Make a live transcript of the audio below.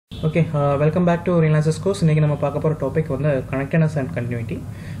Okay, welcome back to Realize course. இன்னைக்கு நம்ம பார்க்க போற டாபிக் வந்து connectedness and continuity.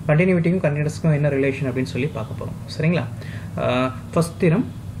 Continuityக்கும் connectednessக்கும் என்ன ரிலேஷன் அப்படினு சொல்லி பார்க்க போறோம். சரிங்களா? First theorem.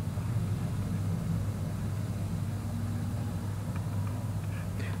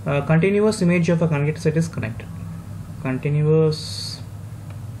 Continuous image of a connected set is connected. Continuous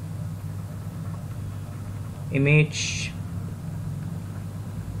image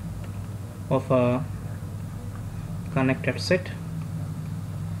of a connected set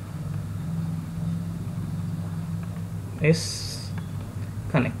is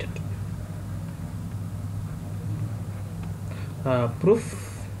connected. Proof.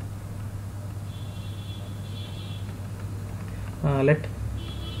 Let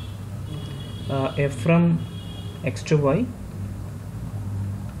f from x to y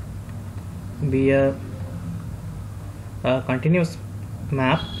be a continuous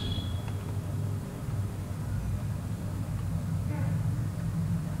map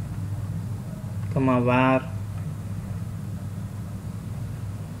where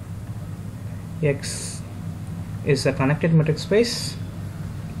X is a connected metric space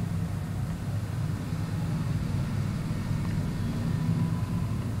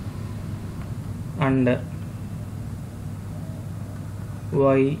and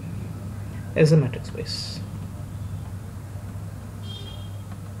Y is a metric space.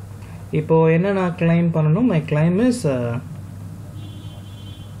 இப்போ என்ன நான் claim பண்ணனும்? My claim is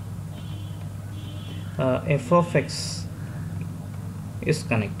f of x is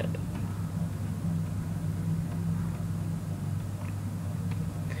connected.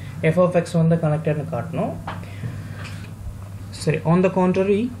 f of x வந்து connected னு காட்டணும். சரி, on the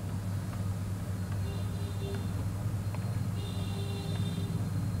contrary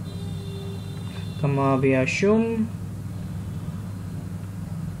we assume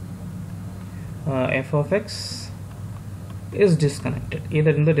f of x is disconnected.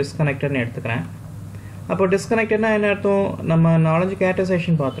 இத இந்த disconnected னு எடுத்துக்கிறேன். அப்போ disconnected னா என்ன அர்த்தம்? நம்ம நாலஞ்சு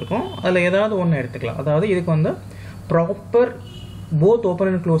கேரக்டரைசேஷன் பார்த்திருக்கோம். அதுல ஏதாவது ஒன்னு எடுத்துக்கலாம். அதாவது இதுக்கு வந்து proper both open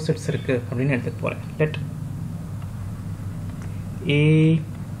and closed sets இருக்கு அப்படினு எடுத்துக்க போறேன். Let A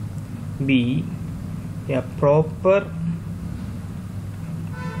be a proper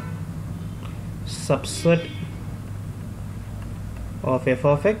subset of f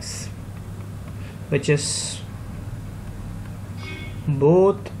of x which is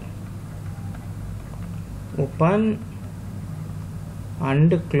both open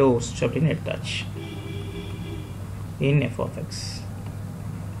and closed அப்படினு எடுத்தாச்சு in f of x.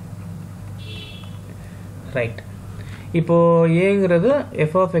 Right. இப்போ ஏங்கிறது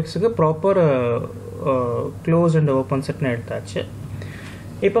f of x க்கு proper close and open set னு எடுத்தாச்சு.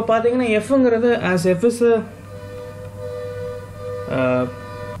 இப்போ பாத்தீங்கன்னா fங்கிறது as f is a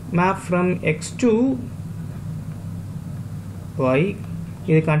map from x to y,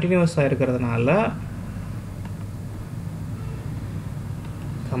 இது கண்டினியூஸா இருக்கிறதுனால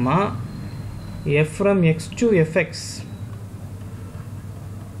f from x to fx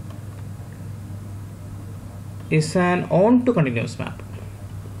is an onto continuous map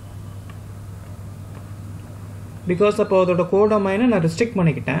because அப்போ அதோட கோடமைனை நான் ரெஸ்ட்ரிக்ட்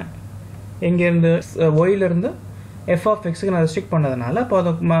பண்ணிக்கிட்டேன். எங்க இருந்து y ல இருந்து f of x க்கு நான் ரெஸ்ட்ரிக்ட் பண்ணதனால அப்போ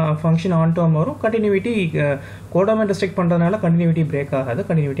அந்த ஃபங்க்ஷன் onto வரும். கண்டினியூட்டி கோடமைனை ரெஸ்ட்ரிக்ட் பண்றதனால கண்டினியூட்டி பிரேக் ஆகாது.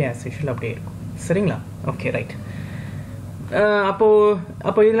 கண்டினியூட்டி as usual அப்படியே இருக்கும். சரிங்களா? Okay, right. அப்போ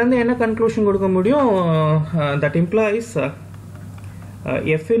இதுல இருந்து என்ன கன்க்ளூஷன் கொடுக்க முடியும்? that implies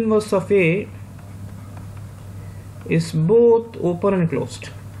f inverse of a is both open and closed.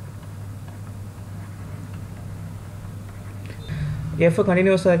 f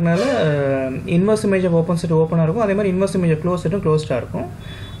continuous ஆகனால inverse image of open set ஓபனா இருக்கும். அதே மாதிரி inverse image of closed set closed-ஆ இருக்கும்.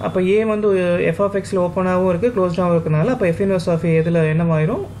 அப்ப a வந்து f of x ல ஓபனாவும் இருக்கு, closed-ஆவும் இருக்கனால அப்ப f inverse of a எதுல என்ன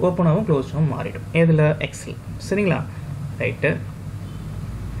மாறிடும்? ஓபனாவும் closed-ஆவும் மாறிடும். எதுல? x ல. சரிங்களா? ரைட்.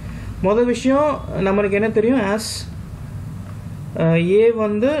 முதல் விஷயம் நமக்கு என்ன தெரியும்? as a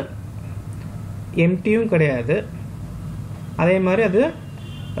வந்து எம்டியும் கிடையாது, அதே மாதிரி அது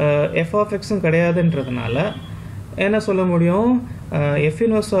f of x ம் கிடையாதுன்றதுனால என்ன சொல்ல முடியும்? f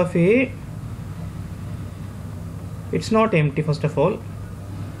inverse of a it's not empty first of all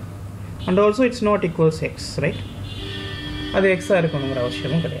and also it's not equals x, right? அது x ஆ இருக்கணும்ங்கற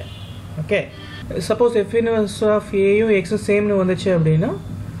அவசியமும் கிடையாது. Okay, suppose f inverse of a யும் x சேம் னு வந்துச்சு அப்படினா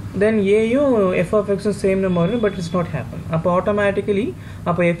then a யும் f of x சேம் னு மாறும், but it's not happen. அப்ப automatically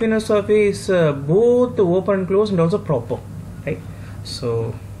அப்ப f inverse of a is both open and closed and also proper, right? So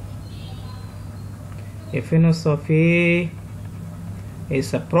f inverse of a is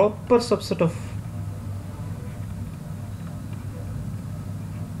a proper subset of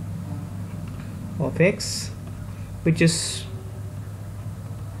x which is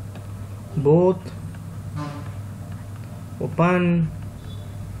both open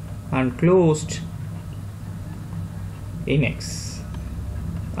and closed in X.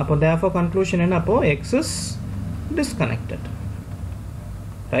 Upon therefore conclusion and upon X is disconnected,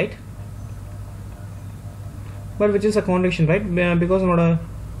 right? But which is a contradiction, right? Because our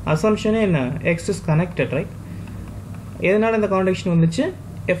assumption in X is connected, right? எதனால இந்த contradiction வந்துச்சு?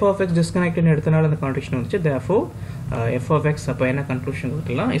 f of x disconnected எடுத்தனால இந்த contradiction வந்துச்சு. Therefore f of x அப்ப என்ன conclusion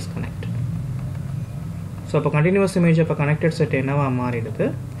கொடுக்கலாம்? is connected. So அப்ப continuous image அப்ப connected set என்னவா மாறிடுது?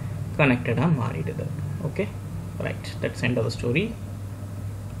 connected ஆ மாறிடுது. Okay, right, that's end of the story.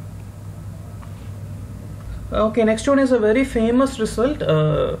 Okay, next one is a very famous result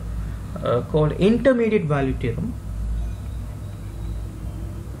called intermediate value theorem.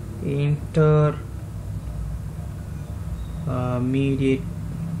 Intermediate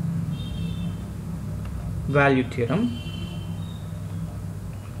value theorem.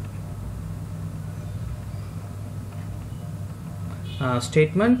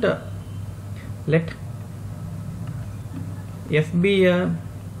 Statement: let f be a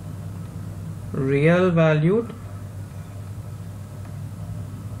real valued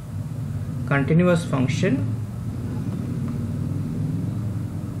continuous function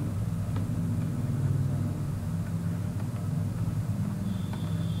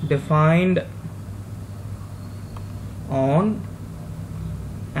defined on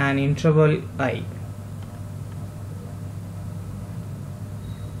an interval I.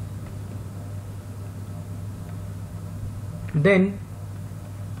 Then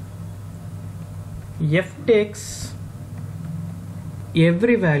f takes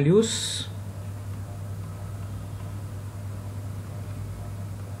every values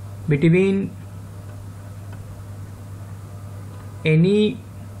between any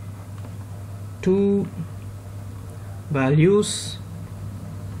two values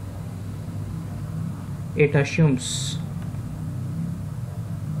it assumes.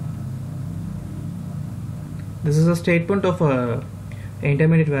 This is a statement of a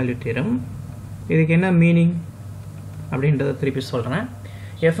intermediate value theorem. இதுக்கு என்ன meaning அப்படின்றத திருப்பி சொல்கிறேன்.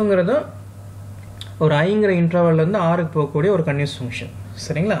 எஃப்ங்கிறது ஒரு ஐங்கிற இன்டர்வல்லேருந்து ஆருக்கு போகக்கூடிய ஒரு continuous function,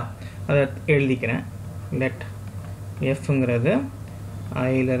 சரிங்களா? அதை எழுதிக்கிறேன். லெட் எஃப்ங்கிறது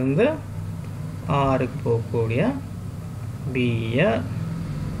ஐலேருந்து ஆருக்கு போகக்கூடிய பி எ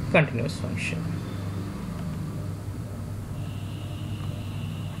கண்டினியூஸ் ஃபங்க்ஷன்.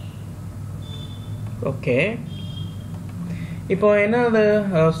 ஓகே, இப்போ என்ன அது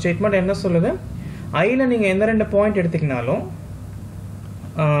ஸ்டேட்மெண்ட் என்ன சொல்லுது? ஐயில் நீங்கள் எந்த ரெண்டு பாயிண்ட் எடுத்திங்கனாலும்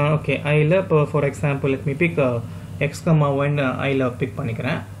ஓகே, ஐயில் இப்போ for example let me big X comma ஒய்ன்னு ஐயில் big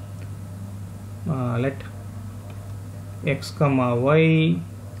பண்ணிக்கிறேன். Let X comma Y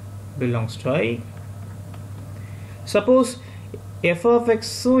belongs to I. Suppose F of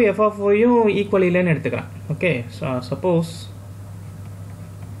எக்ஸும் எஃப் ஆஃப் ஒய்யும் ஈக்குவல் இல்லைன்னு எடுத்துக்கிறேன். ஓகே, சப்போஸ்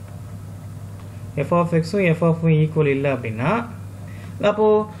எஃப் ஆஃப் எக்ஸும் எஃப் ஆஃப் ஒய் ஈக்குவல் இல்லை அப்படின்னா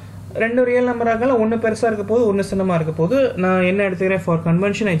அப்போது ரெண்டு ரியல் நம்பராக ஒன்று பெருசாக இருக்க போது ஒன்று சின்னமாக இருக்க போது நான் என்ன எடுத்துக்கிறேன்? For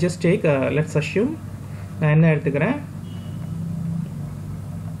convention I just take let's assume நான் என்ன எடுத்துக்கிறேன்?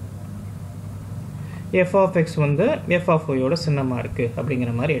 எஃப் ஆஃப் எக்ஸ் வந்து எஃப் ஆஃப் ஒய்யோட சின்னமாக இருக்குது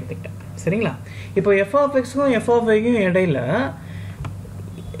அப்படிங்கிற மாதிரி எடுத்துக்கிட்டேன், சரிங்களா? இப்போ எஃப் ஆஃப் எக்ஸுக்கும் எஃப் ஆஃப் ஒய்க்கும் இடையில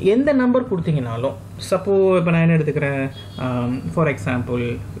எந்த நம்பர் கொடுத்தீங்கனாலும், சப்போ இப்போ நான் என்ன எடுத்துக்கிறேன்? ஃபார் எக்ஸாம்பிள்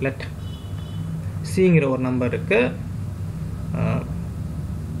லெட் சிங்கிற ஒரு நம்பர் இருக்குது,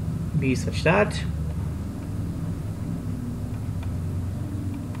 be such that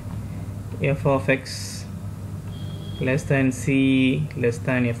f of x less than c less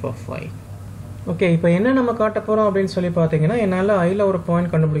than f of y. Okay, இப்போ என்ன நம்ம காட்ட போகிறோம் அப்படின்னு சொல்லி பார்த்தீங்கன்னா, என்னால் ஐயில் ஒரு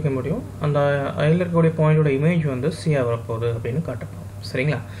பாயிண்ட் கண்டுபிடிக்க முடியும். அந்த ஐயில் இருக்கக்கூடிய பாயிண்டோட இமேஜ் வந்து சியாக வரப்போகுது அப்படின்னு காட்ட போகிறோம்,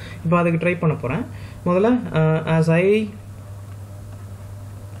 சரிங்களா? இப்போ அதுக்கு ட்ரை பண்ண போகிறேன். முதல்ல as I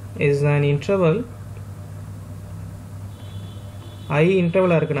is an interval, ஐ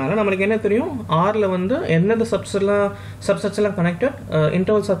இன்டர்வலாக இருக்கனால நம்மளுக்கு என்ன தெரியும்? ஆரில் வந்து எந்தெந்த சப்செட்ஸ் எல்லாம் connected,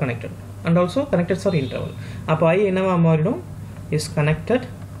 intervals R connected and also கனெக்டட்ஸ் R interval. அப்போ ஐ என்னவா மாறிடும்? Is connected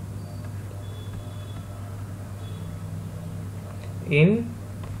in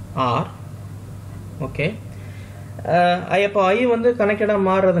R. Okay, அப்போ ஐ வந்து கனெக்டடாக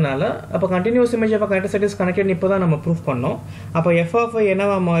மாறுறதுனால அப்போ கண்டினியூஸ் இமேஜ் அப்போ கனெக்டட் செட் இஸ் கனெக்டட் இப்போ தான் நம்ம ப்ரூஃப் பண்ணோம். அப்போ எஃப் ஆஃப் ஐ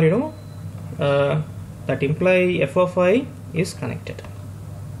என்னவா மாறிடும்? That imply F of I is connected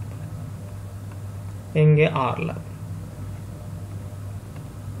எங்கே? ஆர்ல.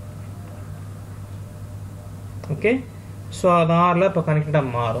 ஓகே, ஸோ அது ஆர்ல இப்போ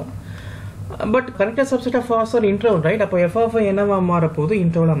கனெக்டடாக மாறும். But connected subset half hours R interval, right? அப்போ எஃப் ஆஃப் ஐ என்னவா மாறப்போகுது?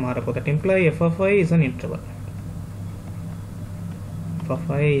 இன்டர்வலாக மாறப்போகுது. That imply F of I is an interval. F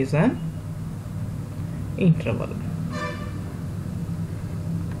of I is an interval.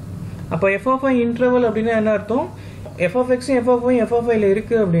 அப்போ f of I interval அப்படின்னா என்ன அர்த்தம்? f of x f of y f of I ல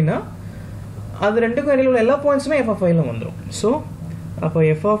இருக்கு அப்படின்னா அது ரெண்டுக்கும் இடையில உள்ள எல்லா பாயிண்ட்ஸுமே f of I ல வந்துரும். ஸோ அப்போ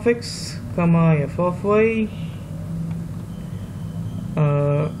f of x, f of y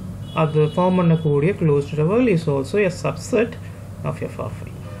அது ஃபார்ம் பண்ணக்கூடிய closed interval is also a subset of f of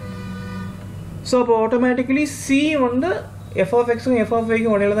y. So அப்போ ஆட்டோமேட்டிக்கலி c வந்து f of x f of y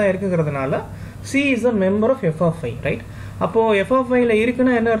க்கு இடையில தான் இருக்குங்கிறதுனால c is a member of f of y, right? அப்போ f of y ல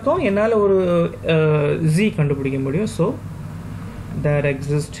இருக்குன்னா என்ன அர்த்தம்? என்னால ஒரு z கண்டுபிடிக்க முடியும். So there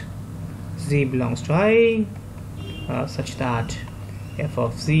exists z belongs to I such that f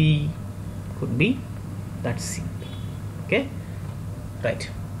of z could be that c. Okay, right.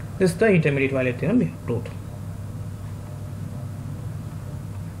 This is the intermediate value theorem we have proved.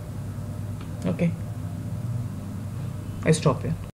 Okay, I stop here.